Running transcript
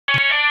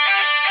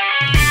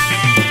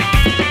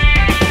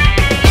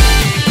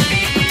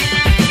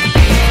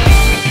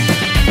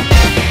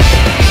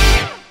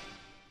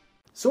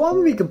So I'm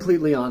gonna be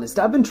completely honest,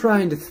 I've been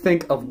trying to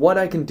think of what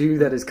I can do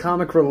that is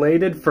comic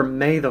related for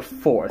May the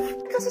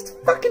 4th. Because it's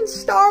fucking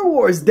Star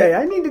Wars Day,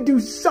 I need to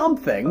do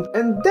something.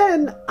 And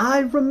then I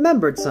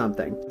remembered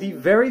something. The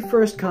very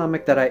first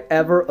comic that I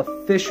ever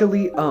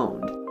officially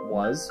owned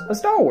was a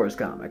Star Wars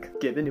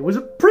comic. Given it was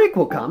a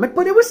prequel comic,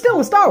 but it was still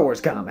a Star Wars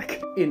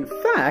comic. In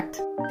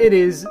fact, it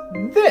is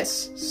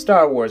this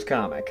Star Wars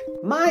comic.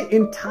 My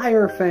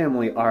entire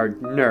family are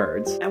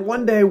nerds, and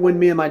one day when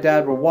me and my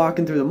dad were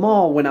walking through the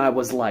mall when I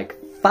was like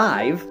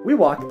 5, we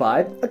walked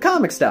by a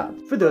comic stop.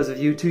 For those of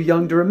you too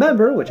young to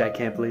remember, which I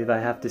can't believe I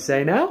have to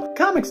say now,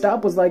 comic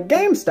stop was like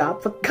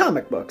GameStop for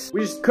comic books.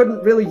 We just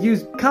couldn't really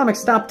use comic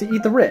stop to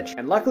eat the rich.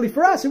 And luckily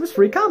for us, it was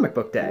free comic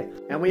book day.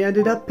 And we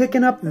ended up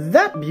picking up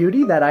that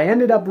beauty that I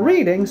ended up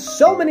reading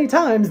so many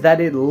times that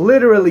it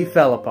literally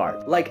fell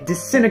apart. Like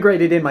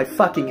disintegrated in my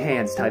fucking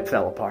hands type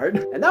fell apart.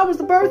 And that was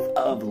the birth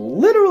of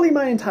literally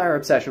my entire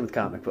obsession with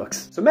comic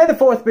books. So may the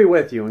 4th be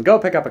with you and go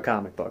pick up a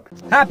comic book.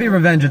 Happy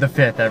Revenge of the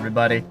 5th,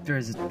 everybody.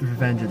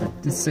 Revenge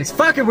of the 6th.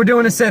 Fuck it, we're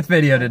doing a Sith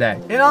video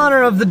today. In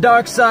honor of the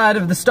dark side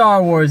of the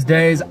Star Wars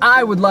days,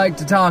 I would like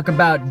to talk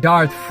about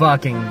Darth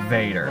fucking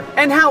Vader.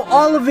 And how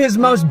all of his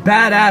most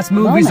badass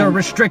movies are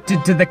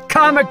restricted to the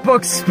comic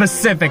books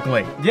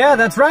specifically. Yeah,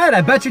 that's right. I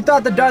bet you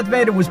thought that Darth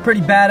Vader was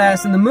pretty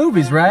badass in the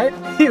movies, right?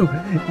 You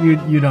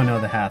don't know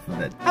the half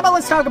of it. How about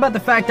let's talk about the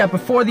fact that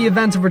before the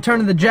events of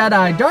Return of the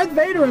Jedi, Darth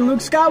Vader and Luke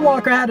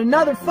Skywalker had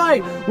another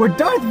fight where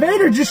Darth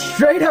Vader just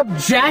straight up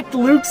jacked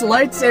Luke's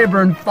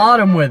lightsaber and fought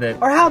him with it.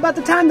 Or how about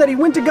the time that he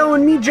went to go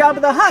and meet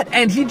Jabba the Hutt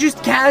and he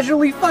just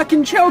casually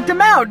fucking choked him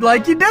out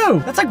like you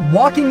do? That's like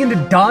walking into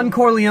Don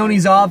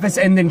Corleone's office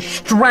and then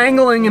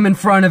strangling him in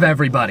front of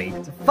everybody.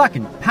 It's a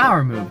fucking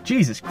power move,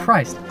 Jesus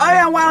Christ. Oh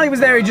yeah, while he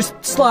was there, he just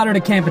slaughtered a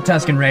camp of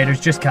Tusken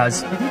Raiders just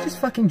cuz. Did he just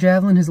fucking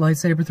javelin his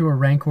lightsaber through a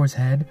Rancor's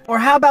head? Or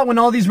how about when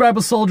all these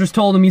rebel soldiers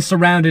told him he's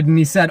surrounded and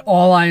he said,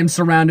 all I am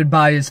surrounded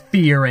by is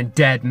fear and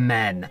dead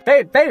men.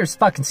 Vader's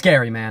fucking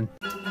scary, man.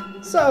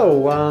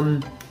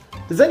 So,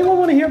 does anyone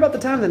want to hear about the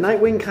time that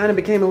Nightwing kind of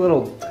became a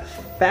little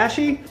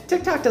fashy?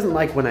 TikTok doesn't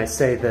like when I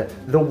say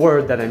the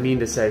word that I mean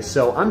to say,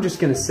 so I'm just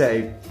gonna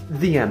say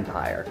the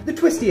Empire. The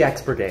Twisty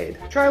X Brigade.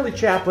 Charlie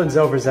Chaplin's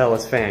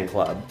overzealous fan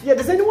club. Yeah,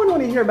 does anyone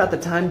want to hear about the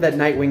time that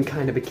Nightwing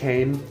kind of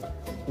became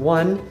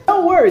one?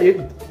 Don't worry,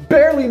 it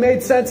barely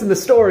made sense in the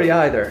story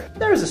either.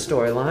 There's a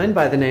storyline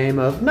by the name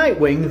of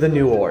Nightwing the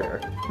New Order.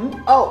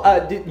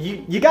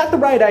 You got the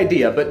right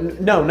idea,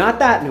 but no, not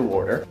that New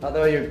Order.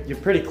 Although you're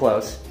pretty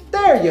close.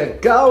 There you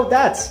go,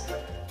 that's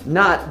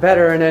not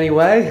better in any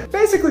way.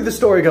 Basically, the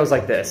story goes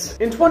like this.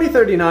 In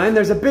 2039,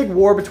 there's a big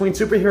war between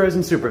superheroes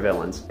and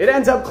supervillains. It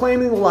ends up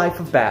claiming the life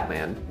of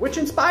Batman, which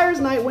inspires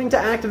Nightwing to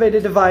activate a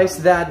device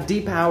that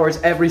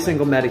depowers every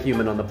single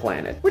metahuman on the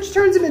planet, which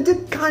turns him into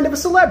kind of a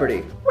celebrity,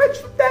 which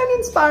then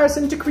inspires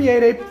him to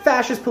create a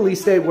fascist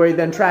police state where he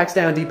then tracks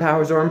down,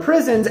 depowers, or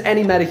imprisons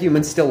any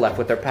metahumans still left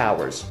with their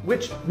powers,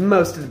 which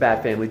most of the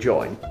Bat family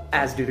join,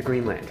 as do the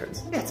Green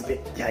Lanterns. It's a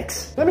bit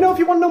yikes. Let me know if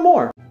you want to know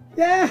more.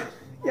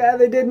 Yeah,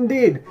 they did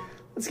indeed.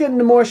 Let's get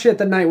into more shit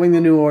that Nightwing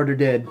the New Order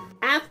did.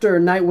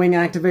 After Nightwing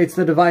activates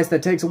the device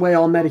that takes away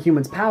all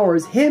metahumans'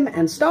 powers, him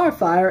and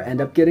Starfire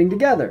end up getting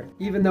together,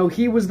 even though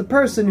he was the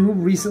person who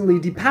recently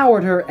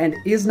depowered her and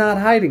is not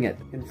hiding it.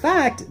 In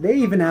fact, they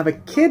even have a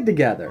kid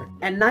together.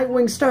 And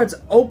Nightwing starts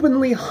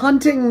openly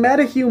hunting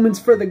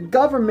metahumans for the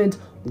government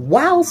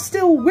while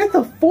still with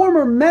a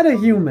former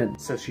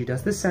metahuman. So she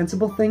does the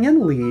sensible thing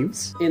and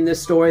leaves. In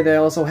this story, they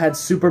also had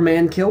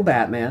Superman kill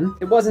Batman.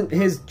 It wasn't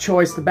his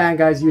choice, the bad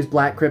guys used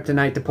black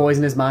kryptonite to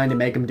poison his mind and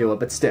make him do it,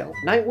 but still.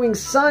 Nightwing's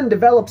son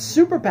develops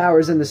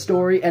superpowers in the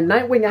story, and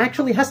Nightwing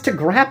actually has to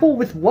grapple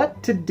with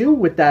what to do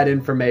with that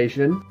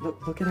information.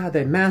 Look at how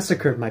they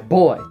massacred my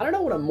boy. I don't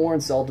know what I'm more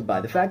insulted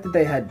by, the fact that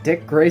they had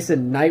Dick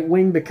Grayson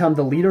Nightwing become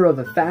the leader of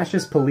a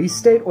fascist police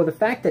state, or the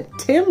fact that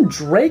Tim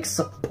Drake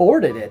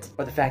supported it,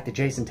 or the fact that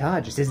Jason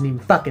Todd just isn't even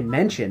fucking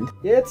mentioned.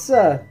 It's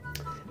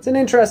an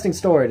interesting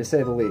story, to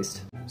say the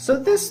least. So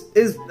this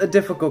is a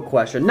difficult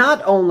question,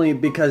 not only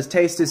because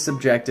taste is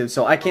subjective,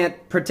 so I can't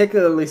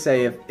particularly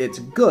say if it's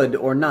good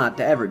or not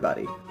to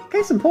everybody.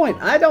 Case in point,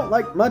 I don't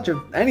like much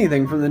of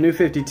anything from the New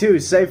 52,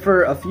 save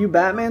for a few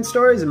Batman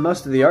stories and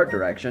most of the art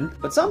direction,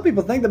 but some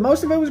people think that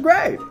most of it was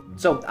great.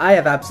 So I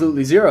have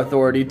absolutely zero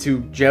authority to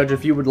judge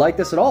if you would like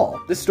this at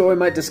all. This story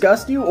might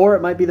disgust you, or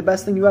it might be the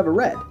best thing you ever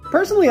read.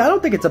 Personally, I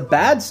don't think it's a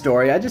bad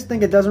story, I just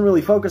think it doesn't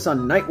really focus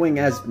on Nightwing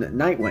as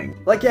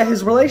Nightwing. Like, yeah,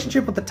 his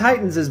relationship with the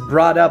Titans is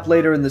brought up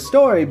later in the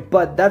story,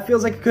 but that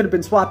feels like it could have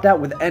been swapped out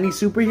with any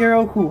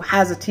superhero who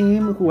has a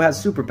team who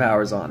has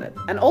superpowers on it.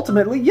 And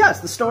ultimately,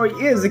 yes, the story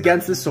is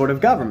against this sort of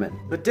government.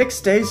 But Dick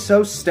stays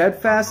so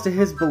steadfast to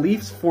his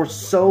beliefs for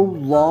so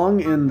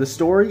long in the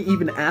story,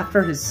 even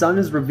after his son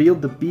is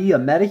revealed to be a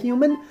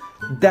metahuman,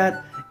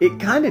 that it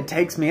kind of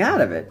takes me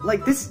out of it.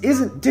 Like, this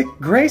isn't Dick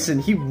Grayson.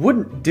 He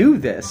wouldn't do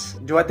this.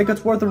 Do I think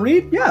it's worth a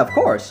read? Yeah, of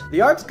course.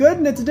 The art's good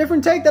and it's a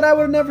different take that I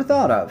would have never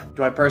thought of.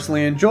 Do I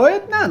personally enjoy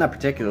it? Nah, not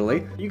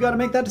particularly. You gotta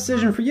make that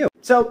decision for you.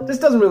 So, this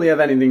doesn't really have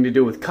anything to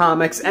do with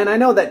comics, and I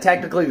know that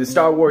technically the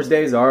Star Wars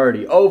days are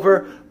already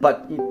over,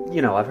 but,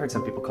 you know, I've heard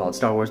some people call it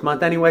Star Wars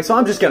month anyway, so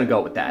I'm just gonna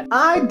go with that.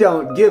 I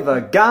don't give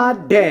a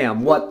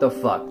goddamn what the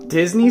fuck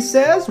Disney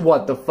says,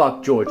 what the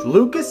fuck George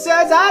Lucas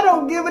says, I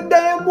don't give a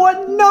damn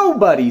what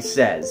nobody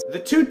says. The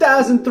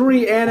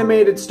 2003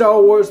 animated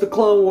Star Wars The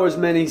Clone Wars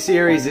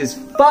miniseries is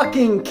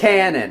fucking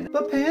canon.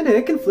 But Panda,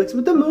 it conflicts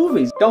with the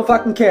movies. Don't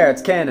fucking care,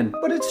 it's canon.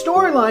 But its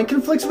storyline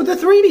conflicts with the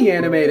 3D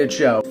animated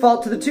show.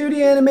 Default to the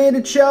 2D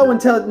animated show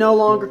until it no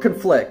longer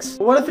conflicts.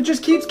 But what if it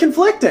just keeps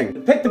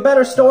conflicting? Pick the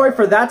better story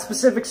for that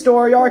specific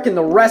story arc and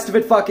the rest of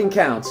it fucking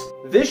counts.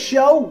 This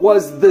show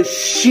was the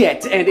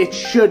shit, and it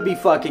should be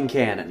fucking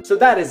canon. So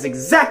that is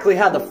exactly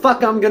how the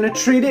fuck I'm gonna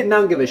treat it, and I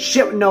don't give a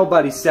shit what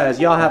nobody says.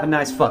 Y'all have a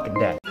nice fucking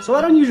day. So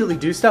I don't usually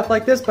do stuff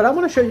like this, but I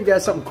want to show you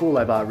guys something cool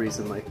I bought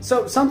recently.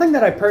 So something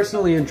that I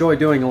personally enjoy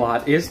doing a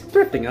lot is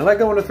thrifting. I like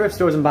going to thrift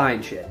stores and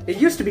buying shit. It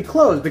used to be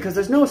closed because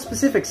there's no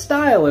specific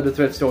style at a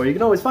thrift store. You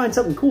can always find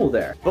something cool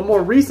there. But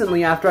more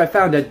recently, after I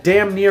found a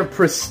damn near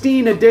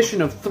pristine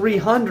edition of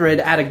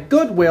 300 at a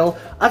Goodwill,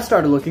 I've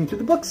started looking through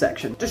the book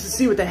section just to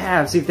see what they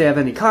have, see if they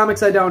have any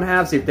comics I don't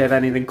have, see if they have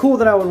anything cool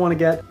that I would want to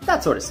get,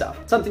 that sort of stuff.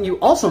 Something you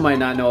also might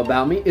not know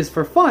about me is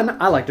for fun,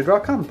 I like to draw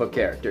comic book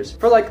characters.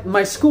 For like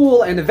my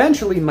school and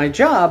eventually my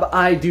job,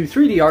 I do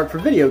 3D art for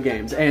video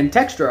games, and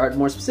texture art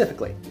more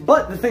specifically.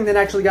 But the thing that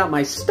actually got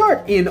my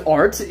start in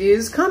art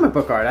is comic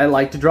book art. I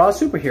like to draw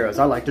superheroes,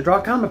 I like to draw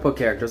comic book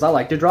characters, I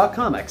like to draw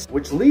comics,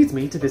 which leads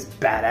me to this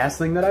badass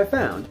thing that I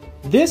found.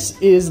 This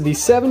is the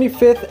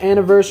 75th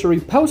anniversary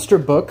poster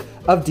book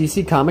of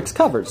DC Comics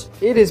covers.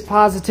 It is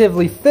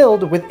positively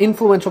filled with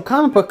influential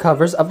comic book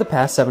covers of the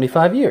past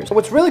 75 years.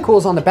 What's really cool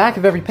is on the back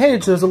of every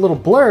page there's a little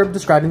blurb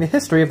describing the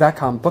history of that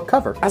comic book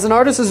cover. As an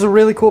artist, this is a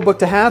really cool book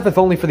to have, if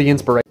only for the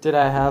inspiration. Did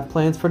I have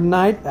plans for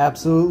tonight?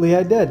 Absolutely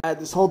I did. I had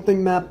this whole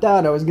thing mapped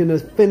out. I was gonna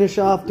finish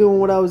off doing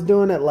what I was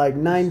doing at like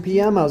 9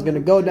 p.m. I was gonna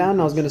go down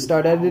and I was gonna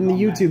start editing the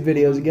YouTube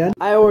videos again.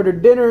 I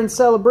ordered dinner in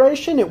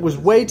celebration. It was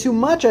way too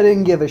much. I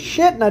didn't give a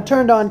shit, and I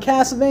turned on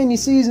Castlevania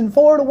Season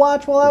 4 to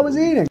watch while I was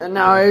eating. And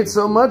now I ate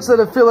so much that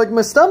I feel like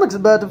my stomach's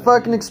about to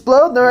fucking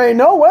explode. There ain't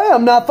no way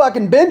I'm not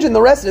fucking binging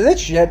the rest of this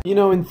shit. You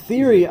know, in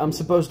theory, I'm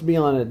supposed to be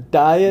on a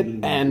diet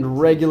and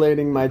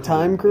regulating my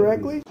time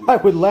correctly. I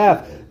would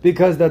laugh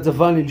because that's a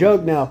funny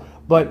joke now.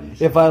 But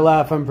if I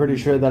laugh, I'm pretty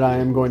sure that I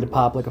am going to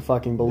pop like a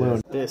fucking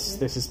balloon.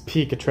 This is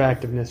peak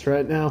attractiveness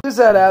right now. This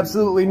had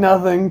absolutely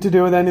nothing to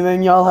do with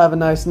anything. Y'all have a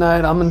nice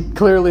night. I'm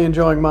clearly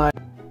enjoying mine.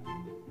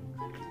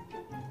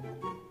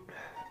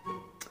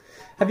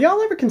 Have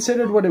y'all ever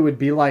considered what it would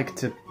be like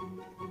to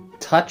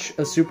touch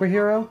a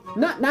superhero?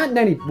 Not in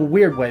any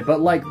weird way, but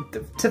like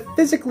to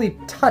physically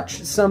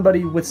touch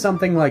somebody with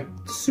something like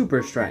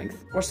super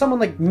strength. Or someone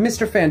like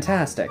Mr.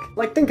 Fantastic.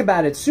 Like, think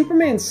about it,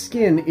 Superman's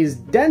skin is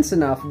dense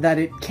enough that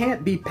it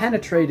can't be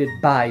penetrated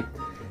by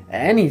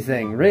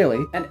anything,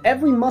 really. And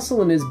every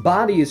muscle in his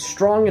body is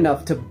strong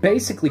enough to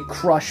basically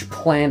crush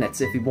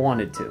planets if he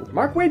wanted to.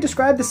 Mark Waid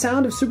described the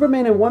sound of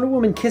Superman and Wonder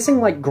Woman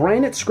kissing like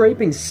granite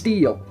scraping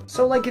steel.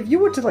 So like, if you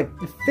were to like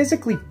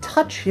physically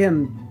touch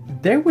him,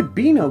 there would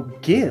be no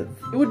give.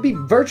 It would be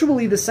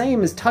virtually the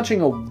same as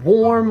touching a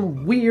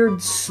warm, weird,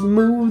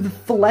 smooth,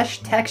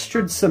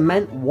 flesh-textured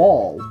cement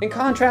wall. In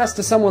contrast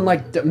to someone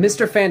like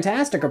Mr.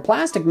 Fantastic or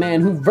Plastic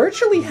Man who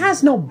virtually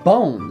has no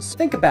bones.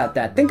 Think about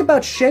that. Think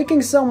about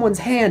shaking someone's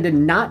hand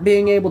and not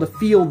being able to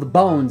feel the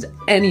bones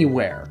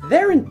anywhere.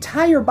 Their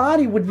entire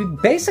body would be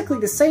basically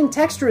the same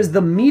texture as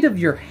the meat of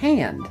your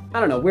hand.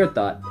 I don't know, weird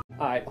thought.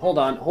 Alright, hold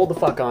on, hold the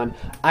fuck on.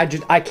 I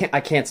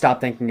can't stop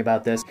thinking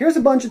about this. Here's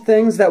a bunch of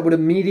things that would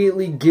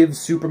immediately give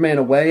Superman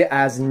away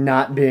as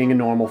not being a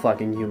normal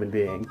fucking human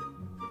being.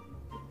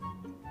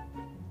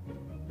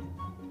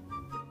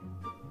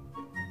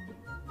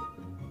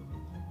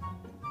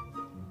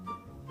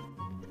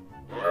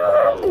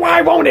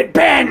 Why won't it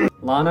bend?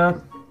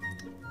 Lana,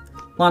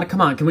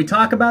 come on, can we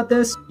talk about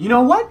this? You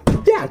know what?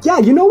 Yeah,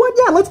 you know what?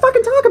 Yeah, let's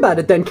fucking talk about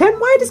it then, Ken.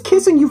 Why does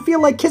kissing you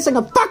feel like kissing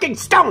a fucking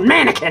stone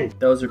mannequin?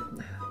 Those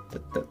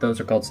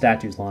are called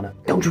statues, Lana.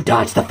 Don't you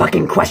dodge the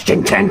fucking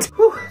question, Kent!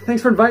 Whew,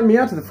 thanks for inviting me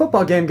out to the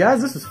football game,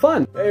 guys. This was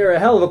fun. Hey, you're a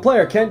hell of a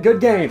player, Kent.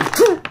 Good game.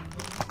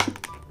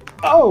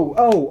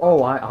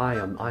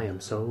 I am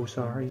so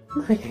sorry.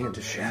 My hand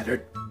is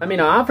shattered. I mean,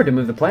 I offered to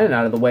move the planet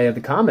out of the way of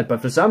the comet,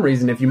 but for some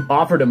reason, if you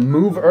offer to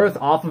move Earth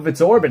off of its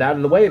orbit out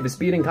of the way of a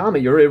speeding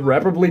comet, you're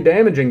irreparably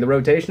damaging the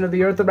rotation of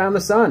the Earth around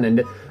the sun.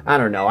 And I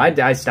don't know,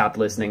 I stopped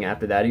listening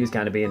after that. He was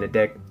kind of being a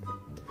dick.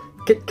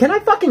 Can I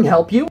fucking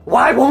help you?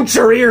 Why won't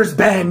your ears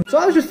bend? So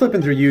I was just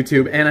flipping through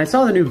YouTube and I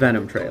saw the new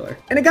Venom trailer.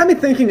 And it got me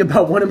thinking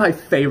about one of my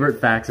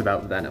favorite facts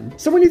about Venom.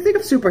 So when you think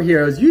of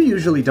superheroes, you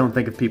usually don't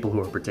think of people who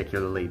are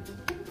particularly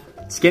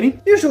skinny.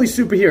 Usually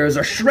superheroes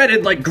are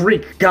shredded like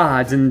Greek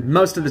gods, and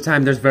most of the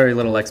time there's very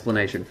little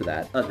explanation for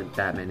that. Other than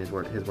Batman, his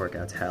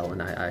workout's hell, and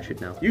I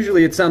should know.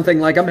 Usually it's something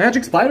like a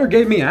magic spider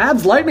gave me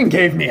abs, lightning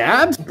gave me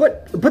abs,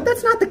 but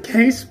that's not the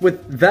case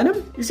with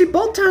Venom. You see,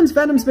 both times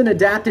Venom's been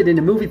adapted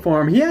into movie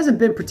form, he hasn't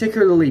been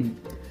particularly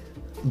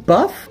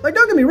buff? Like,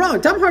 don't get me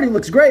wrong, Tom Hardy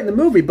looks great in the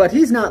movie, but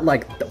he's not,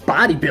 like, the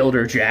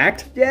bodybuilder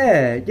jacked.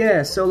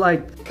 Yeah, so,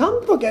 like,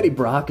 comic book Eddie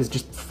Brock is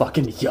just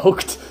fucking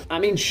yoked. I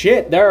mean,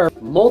 shit, there are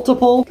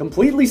multiple,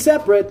 completely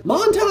separate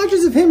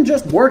montages of him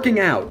just working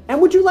out.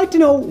 And would you like to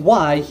know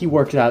why he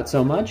worked out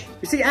so much?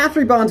 You see, after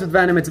he bonds with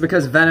Venom, it's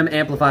because Venom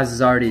amplifies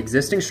his already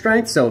existing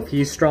strength, so if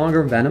he's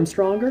stronger, Venom's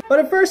stronger. But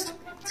at first,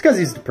 it's because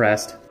he's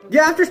depressed.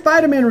 Yeah, after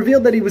Spider-Man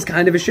revealed that he was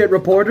kind of a shit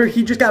reporter,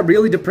 he just got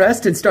really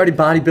depressed and started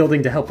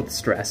bodybuilding to help with the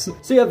stress.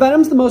 So yeah,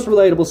 Venom's the most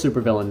relatable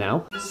supervillain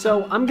now.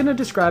 So I'm gonna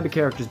describe a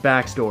character's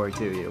backstory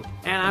to you,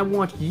 and I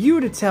want you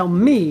to tell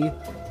me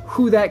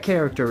who that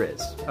character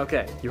is.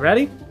 Okay, you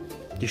ready?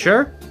 You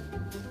sure?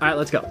 Alright,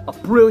 let's go. A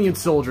brilliant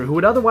soldier who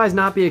would otherwise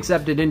not be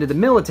accepted into the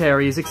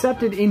military is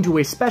accepted into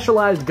a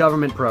specialized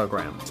government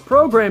program. This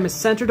program is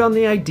centered on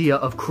the idea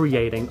of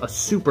creating a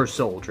super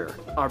soldier.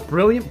 Our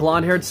brilliant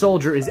blonde-haired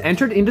soldier is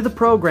entered into the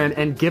program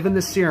and given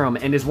the serum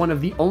and is one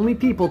of the only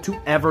people to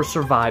ever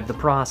survive the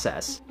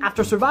process.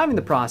 After surviving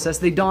the process,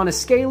 they don a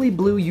scaly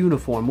blue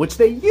uniform, which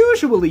they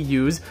usually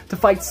use to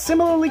fight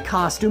similarly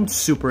costumed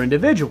super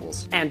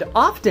individuals, and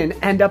often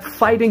end up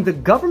fighting the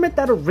government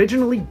that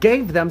originally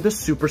gave them the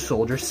super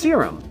soldier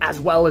serum,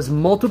 as well as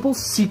multiple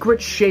secret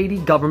shady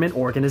government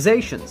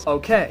organizations.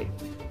 Okay,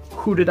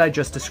 who did I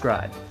just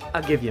describe?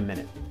 I'll give you a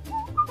minute.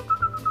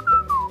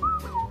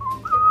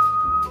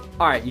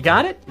 Alright, you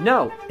got it?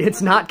 No,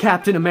 it's not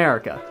Captain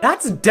America.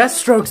 That's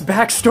Deathstroke's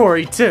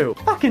backstory too.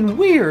 Fucking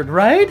weird,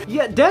 right?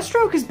 Yeah,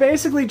 Deathstroke is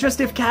basically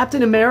just if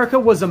Captain America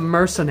was a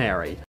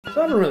mercenary. So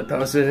I haven't really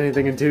posted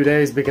anything in 2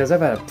 days because I've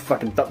had a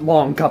fucking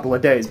long couple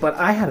of days, but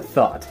I had a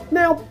thought.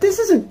 Now, this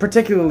isn't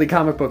particularly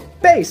comic book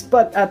based,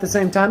 but at the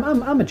same time,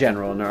 I'm a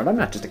general nerd. I'm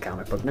not just a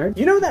comic book nerd.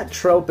 You know that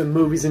trope in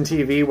movies and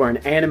TV where an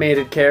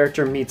animated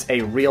character meets a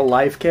real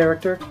life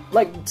character?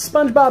 Like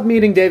SpongeBob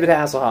meeting David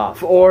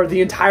Hasselhoff, or the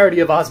entirety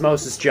of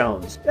Osmosis Jones.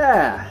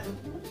 Yeah.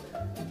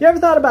 You ever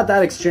thought about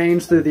that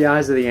exchange through the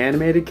eyes of the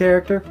animated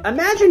character?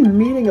 Imagine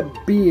meeting a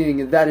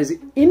being that is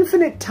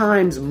infinite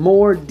times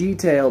more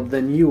detailed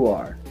than you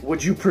are.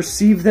 Would you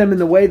perceive them in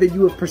the way that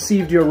you have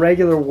perceived your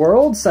regular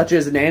world, such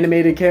as an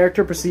animated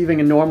character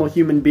perceiving a normal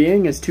human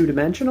being as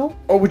two-dimensional?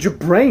 Or would your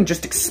brain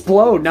just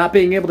explode, not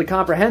being able to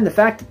comprehend the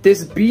fact that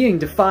this being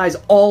defies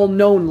all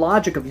known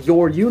logic of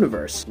your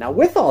universe? Now,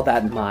 with all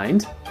that in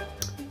mind,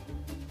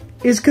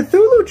 is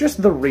Cthulhu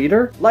just the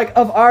reader? Like,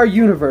 of our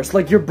universe,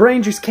 like your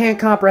brain just can't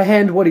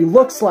comprehend what he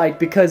looks like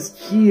because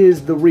he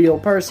is the real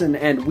person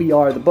and we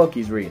are the book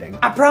he's reading.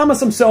 I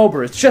promise I'm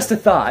sober, it's just a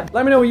thought.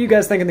 Let me know what you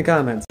guys think in the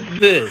comments.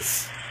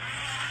 This.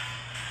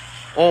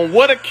 On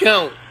what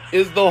account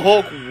is the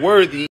Hulk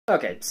worthy?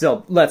 Okay,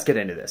 so let's get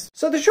into this.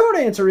 So the short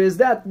answer is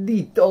that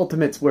the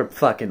Ultimates were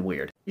fucking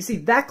weird. You see,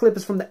 that clip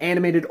is from the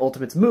animated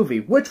Ultimates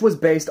movie, which was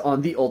based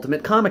on the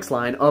Ultimate Comics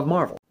line of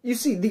Marvel. You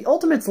see, the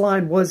Ultimates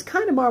line was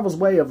kind of Marvel's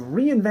way of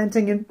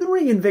reinventing and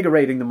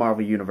reinvigorating the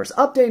Marvel Universe,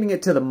 updating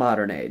it to the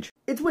modern age.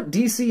 It's what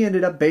DC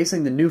ended up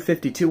basing the New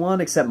 52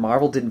 on, except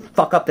Marvel didn't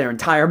fuck up their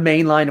entire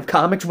main line of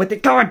comics with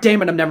it. God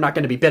damn it, I'm never not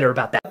gonna be bitter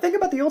about that. The thing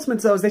about the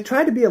Ultimates, though, is they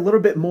tried to be a little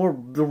bit more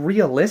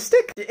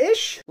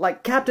realistic-ish.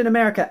 Like, Captain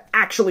America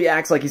actually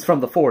acts like he's from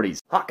the 40s.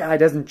 Hawkeye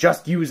doesn't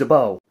just use a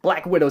bow.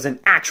 Black Widow's an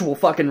actual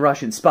fucking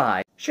Russian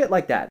spy. Shit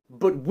like that.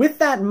 But with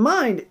that in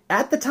mind,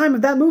 at the time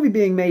of that movie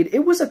being made,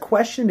 it was a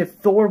question if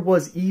Thor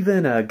was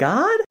even a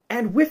god?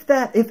 And with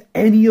that, if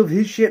any of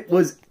his shit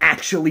was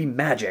actually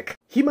magic.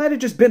 He might have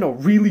just been a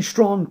really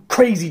strong,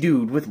 crazy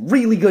dude with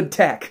really good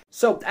tech.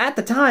 So at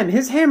the time,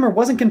 his hammer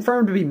wasn't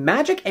confirmed to be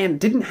magic and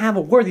didn't have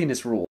a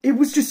worthiness rule. It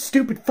was just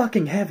stupid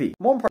fucking heavy.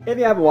 If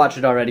you haven't watched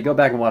it already, go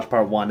back and watch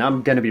part 1.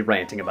 I'm gonna be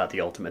ranting about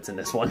the Ultimates in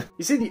this one.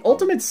 You see, the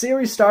Ultimate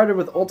series started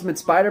with Ultimate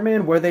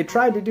Spider-Man, where they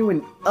tried to do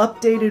an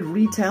updated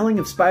retelling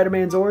of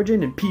Spider-Man's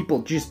origin and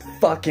people just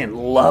fucking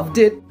loved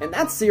it. And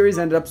that series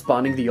ended up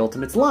spawning the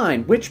Ultimates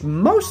line, which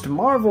most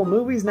Marvel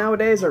movies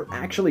nowadays are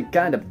actually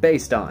kind of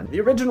based on.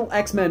 The original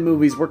X-Men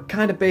movies were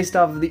kind of based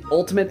off of the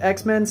Ultimate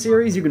X-Men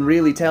series, you can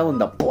really tell in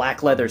the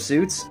black leather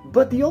suits.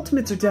 But the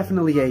Ultimates are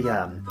definitely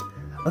a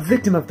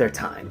victim of their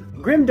time.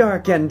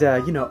 Grimdark and,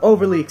 you know,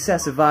 overly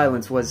excessive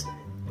violence was,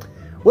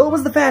 well, it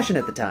was the fashion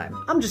at the time.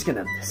 I'm just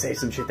gonna say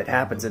some shit that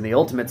happens in the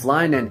Ultimates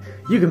line and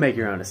you can make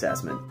your own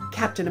assessment.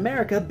 Captain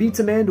America beats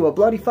a man to a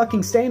bloody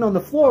fucking stain on the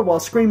floor while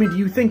screaming, "Do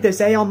you think this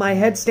A on my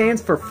head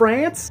stands for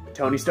France?"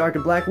 Tony Stark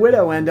and Black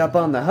Widow end up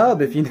on the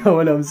hub, if you know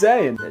what I'm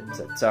saying.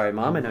 Sorry,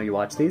 Mom, I know you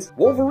watch these.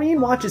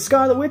 Wolverine watches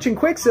Scarlet Witch and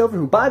Quicksilver,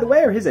 who, by the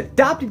way, are his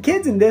adopted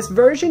kids in this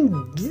version,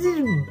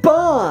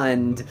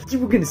 bond. You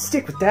were gonna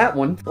stick with that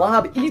one.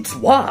 Blob eats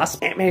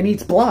Wasp. Ant-Man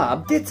eats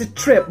Blob. It's a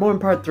trip. More in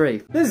part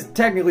 3. This is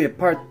technically a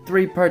part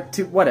 3, part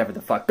 2, whatever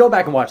the fuck. Go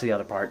back and watch the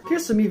other part.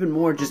 Here's some even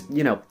more just,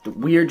 you know,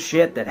 weird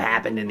shit that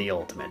happened in the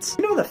Ultimates.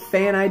 You know the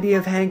fan idea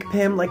of Hank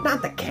Pym? Like,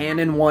 not the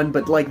canon one,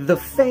 but like the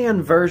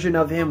fan version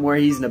of him where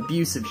he's an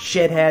abusive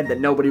shithead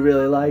that nobody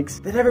really likes?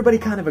 That everybody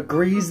kind of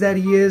agrees that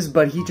he is,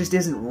 but he just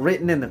isn't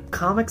written in the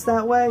comics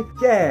that way?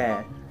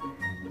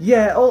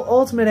 Yeah,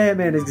 Ultimate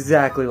Ant-Man is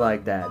exactly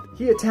like that.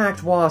 He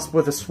attacked Wasp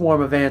with a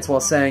swarm of ants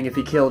while saying if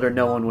he killed her,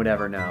 no one would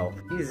ever know.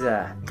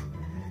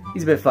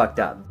 He's a bit fucked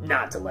up.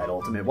 Not to let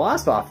Ultimate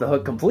Wasp off the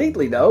hook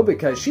completely though,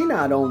 because she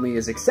not only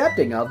is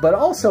accepting of, but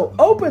also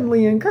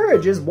openly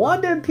encourages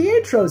Wanda and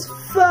Pietro's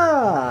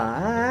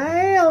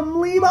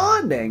family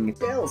bonding.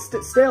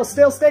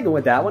 Still sticking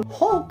with that one.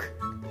 Hulk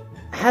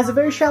has a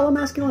very shallow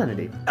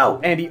masculinity.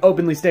 Oh, and he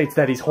openly states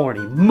that he's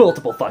horny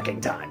multiple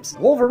fucking times.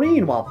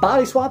 Wolverine, while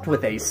body swapped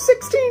with a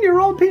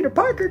 16-year-old Peter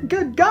Parker,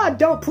 good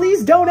God,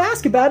 please don't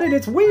ask about it,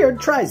 it's weird,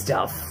 tries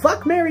to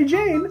fuck Mary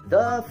Jane.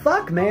 The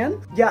fuck,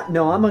 man? Yeah,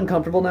 no, I'm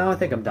uncomfortable now, I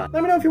think I'm done.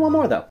 Let me know if you want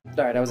more, though.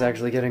 Alright, I was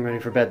actually getting ready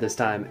for bed this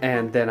time,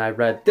 and then I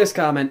read this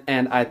comment,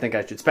 and I think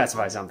I should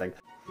specify something.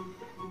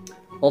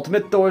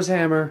 Ultimate Thor's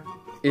hammer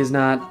is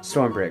not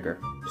Stormbreaker.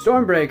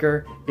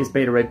 Stormbreaker is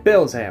Beta Ray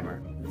Bill's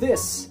hammer.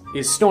 This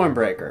is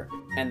Stormbreaker,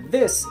 and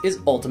this is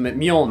Ultimate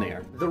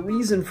Mjolnir. The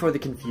reason for the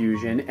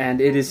confusion, and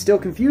it is still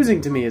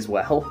confusing to me as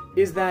well,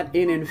 is that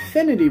in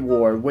Infinity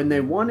War, when they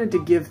wanted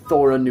to give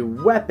Thor a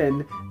new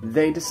weapon,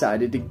 they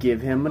decided to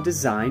give him a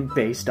design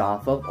based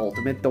off of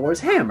Ultimate Thor's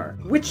hammer.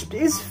 Which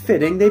is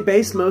fitting, they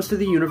based most of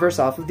the universe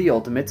off of the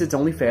Ultimates, it's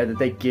only fair that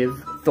they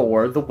give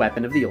Thor the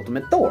weapon of the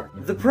Ultimate Thor.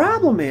 The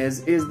problem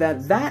is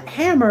that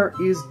hammer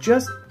is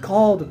just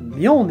called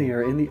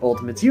Mjolnir in the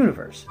Ultimates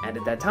universe. And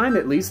at that time,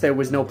 at least, there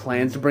was no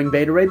plans to bring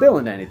Beta Ray Bill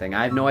into anything.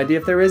 I have no idea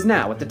if there is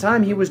now. At the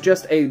time, he was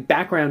just a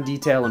background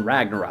detail in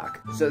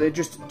Ragnarok. So they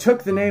just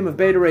took the name of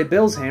Beta Ray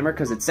Bill's hammer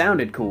because it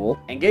sounded cool,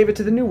 and gave it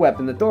to the new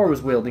weapon that Thor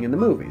was wielding in the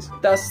movies.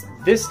 Thus,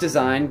 this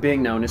design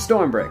being known as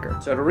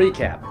Stormbreaker. So to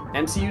recap,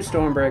 MCU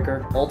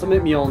Stormbreaker,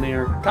 Ultimate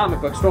Mjolnir,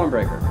 comic book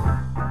Stormbreaker.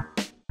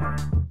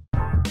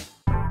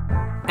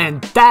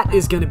 And that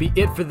is going to be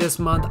it for this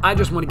month. I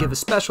just want to give a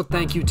special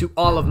thank you to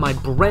all of my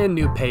brand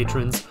new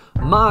patrons,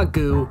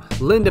 Magoo,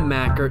 Linda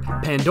Mackert,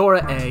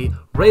 Pandora A,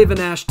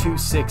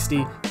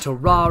 Ravenash260,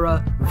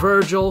 Tarara,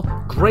 Virgil,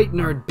 Great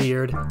Nerd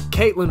Beard,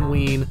 Caitlin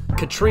Ween,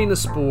 Katrina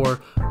Spoor,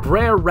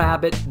 Brer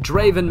Rabbit,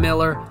 Draven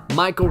Miller,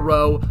 Michael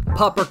Rowe,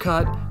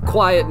 Puppercut,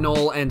 Quiet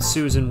Knoll, and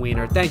Susan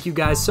Wiener. Thank you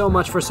guys so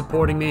much for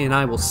supporting me, and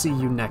I will see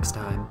you next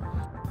time.